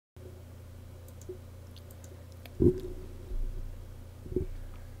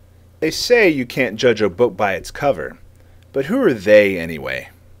They say you can't judge a book by its cover, but who are they anyway?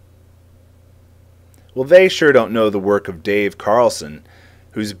 Well, they sure don't know the work of Dave Carlson,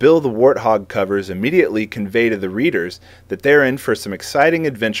 whose Bill the Warthog covers immediately convey to the readers that they're in for some exciting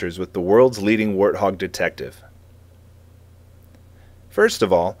adventures with the world's leading warthog detective. First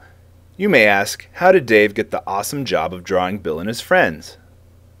of all, you may ask, how did Dave get the awesome job of drawing Bill and his friends?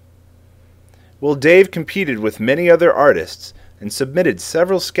 Well, Dave competed with many other artists and submitted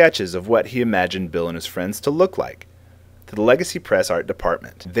several sketches of what he imagined Bill and his friends to look like to the Legacy Press art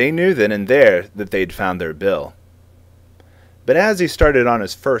department. They knew then and there that they'd found their Bill. But as he started on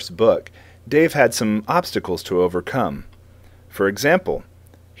his first book, Dave had some obstacles to overcome. For example,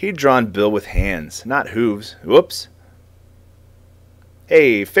 he'd drawn Bill with hands, not hooves. Whoops!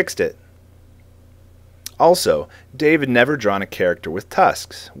 Hey, fixed it. Also, Dave had never drawn a character with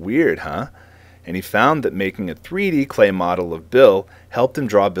tusks. Weird, huh? And he found that making a 3D clay model of Bill helped him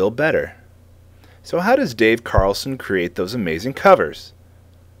draw Bill better. So how does Dave Carlson create those amazing covers?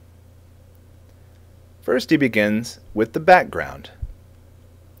 First, he begins with the background,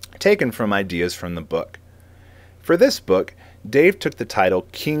 taken from ideas from the book. For this book, Dave took the title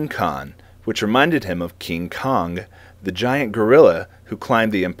King Khan, which reminded him of King Kong, the giant gorilla who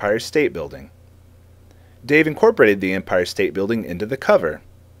climbed the Empire State Building. Dave incorporated the Empire State Building into the cover.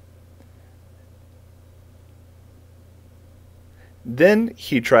 Then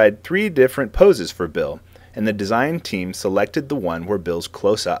he tried 3 different poses for Bill, and the design team selected the one where Bill's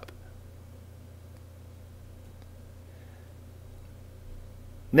close up.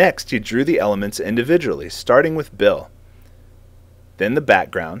 Next, he drew the elements individually, starting with Bill, then the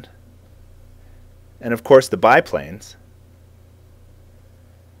background, and of course the biplanes,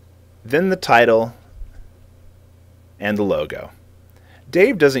 then the title and the logo.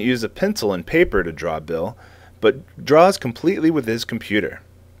 Dave doesn't use a pencil and paper to draw Bill, but draws completely with his computer.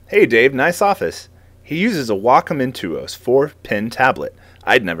 Hey Dave, nice office. He uses a Wacom Intuos 4-pin tablet.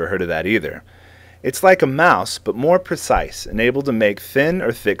 I'd never heard of that either. It's like a mouse, but more precise and able to make thin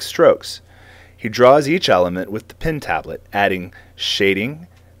or thick strokes. He draws each element with the pen tablet, adding shading,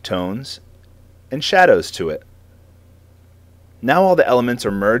 tones, and shadows to it. Now all the elements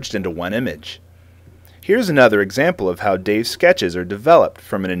are merged into one image. Here's another example of how Dave's sketches are developed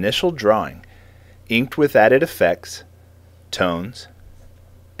from an initial drawing, inked with added effects, tones,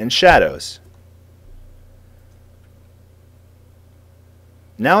 and shadows.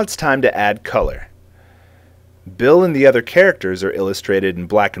 Now it's time to add color. Bill and the other characters are illustrated in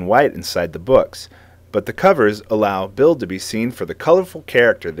black and white inside the books, but the covers allow Bill to be seen for the colorful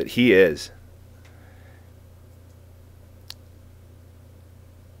character that he is.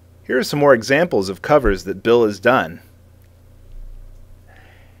 Here are some more examples of covers that Bill has done.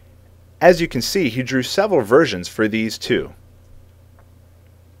 As you can see, he drew several versions for these too.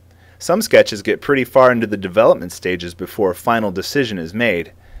 Some sketches get pretty far into the development stages before a final decision is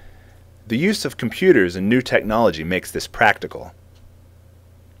made. The use of computers and new technology makes this practical.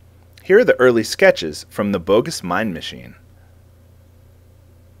 Here are the early sketches from the Bogus Mind Machine.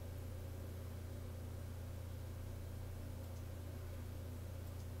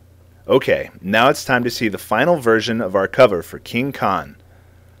 Okay, now it's time to see the final version of our cover for King Khan.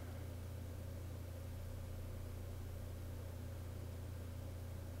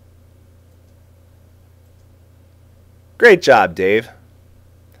 Great job, Dave!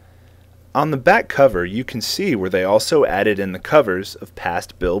 On the back cover, you can see where they also added in the covers of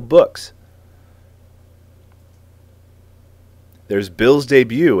past Bill books. There's Bill's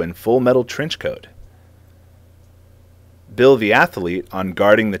debut in Full Metal Trenchcoat, Bill the Athlete on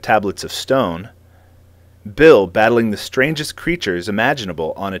Guarding the Tablets of Stone, Bill battling the strangest creatures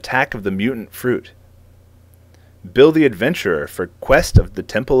imaginable on Attack of the Mutant Fruit, Bill the Adventurer for Quest of the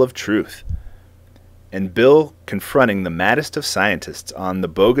Temple of Truth, and Bill confronting the maddest of scientists on the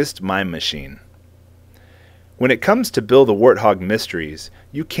Bogus Mind Machine. When it comes to Bill the Warthog Mysteries,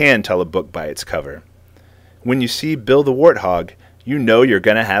 you can tell a book by its cover. When you see Bill the Warthog, you know you're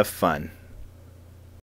going to have fun.